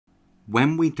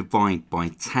When we divide by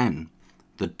 10,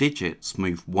 the digits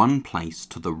move one place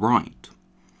to the right.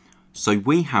 So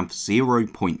we have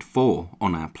 0.4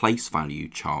 on our place value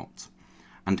chart.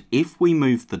 And if we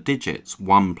move the digits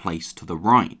one place to the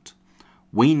right,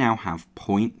 we now have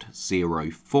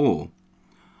 0.04.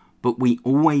 But we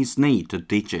always need a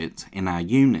digit in our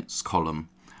units column.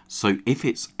 So if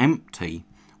it's empty,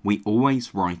 we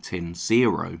always write in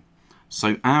 0.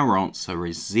 So our answer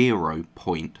is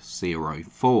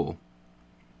 0.04.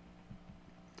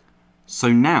 So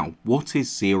now, what is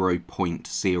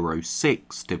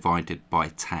 0.06 divided by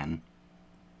 10?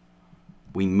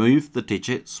 We move the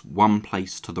digits one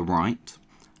place to the right,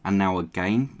 and now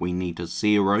again we need a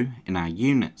 0 in our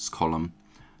units column,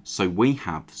 so we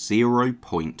have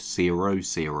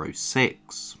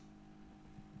 0.006.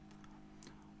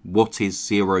 What is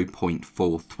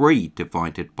 0.43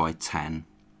 divided by 10?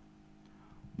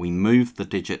 We move the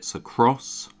digits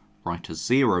across, write a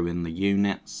 0 in the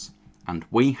units, and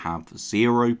we have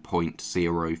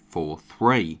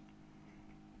 0.043.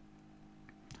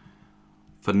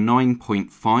 For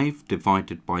 9.5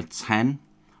 divided by 10,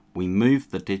 we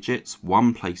move the digits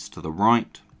one place to the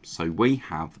right, so we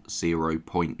have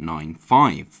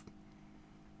 0.95.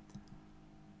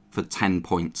 For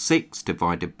 10.6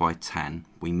 divided by 10,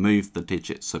 we move the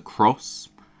digits across,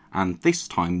 and this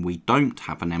time we don't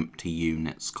have an empty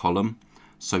units column,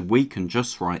 so we can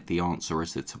just write the answer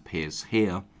as it appears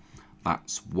here.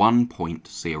 That's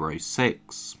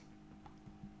 1.06.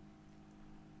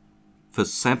 For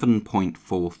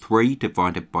 7.43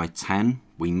 divided by 10,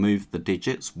 we move the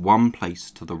digits one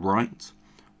place to the right,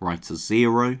 write a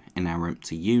 0 in our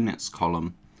empty units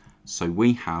column, so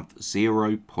we have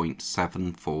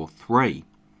 0.743.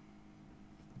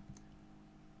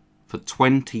 For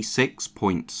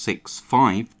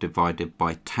 26.65 divided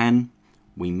by 10,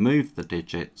 we move the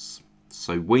digits,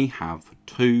 so we have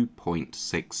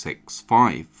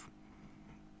 2.665.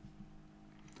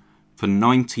 For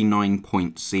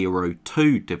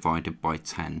 99.02 divided by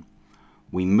 10,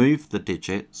 we move the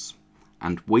digits,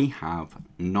 and we have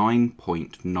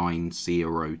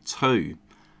 9.902.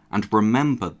 And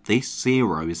remember, this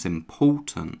 0 is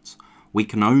important. We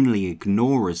can only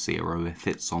ignore a 0 if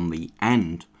it's on the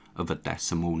end of a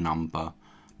decimal number,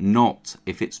 not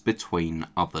if it's between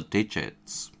other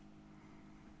digits.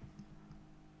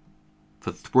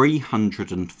 For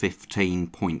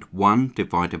 315.1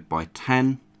 divided by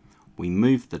 10, we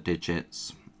move the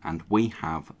digits, and we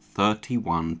have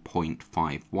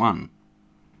 31.51.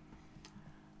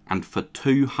 And for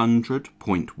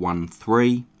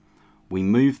 200.13, we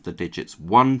move the digits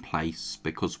one place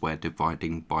because we're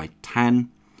dividing by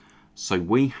 10, so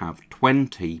we have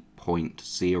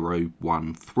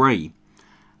 20.013.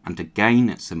 And again,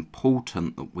 it's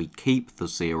important that we keep the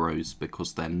zeros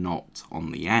because they're not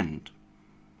on the end.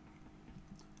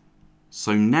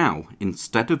 So now,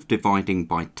 instead of dividing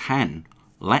by 10,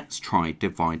 let's try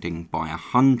dividing by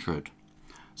 100.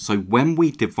 So when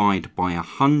we divide by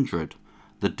 100,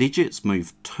 the digits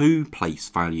move two place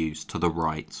values to the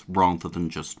right rather than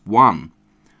just one.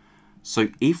 So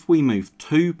if we move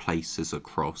two places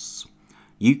across,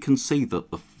 you can see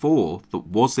that the 4 that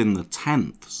was in the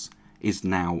tenths is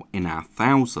now in our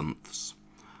thousandths.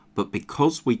 But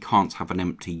because we can't have an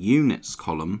empty units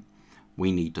column,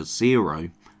 we need a 0,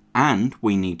 and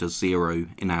we need a 0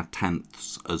 in our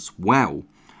tenths as well,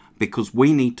 because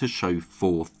we need to show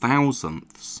 4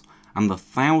 thousandths, and the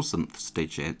thousandths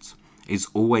digit is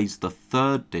always the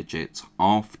third digit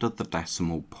after the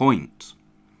decimal point.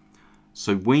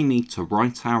 So we need to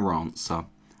write our answer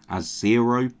as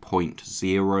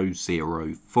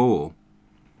 0.004.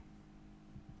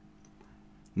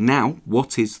 Now,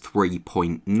 what is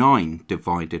 3.9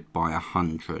 divided by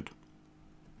 100?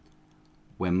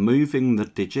 We're moving the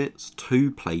digits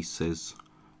two places,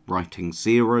 writing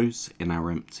zeros in our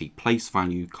empty place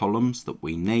value columns that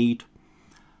we need,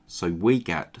 so we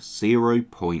get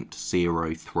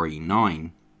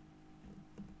 0.039.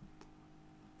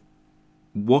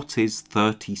 What is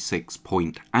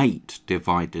 36.8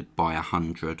 divided by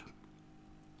 100?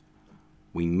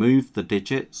 We move the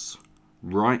digits,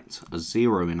 write a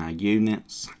 0 in our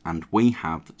units, and we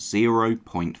have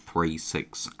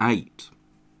 0.368.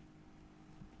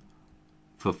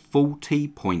 For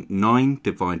 40.9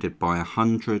 divided by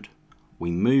 100,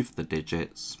 we move the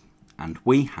digits, and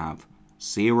we have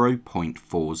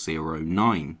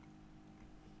 0.409.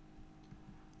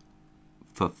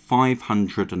 For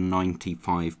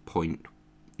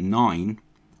 595.9,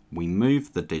 we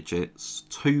move the digits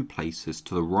two places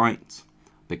to the right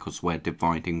because we're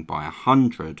dividing by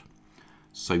 100,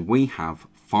 so we have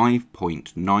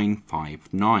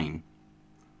 5.959.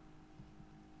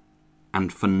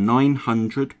 And for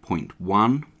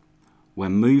 900.1, we're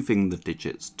moving the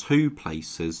digits 2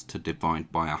 places to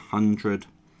divide by 100.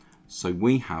 So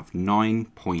we have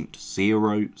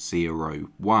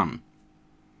 9.001.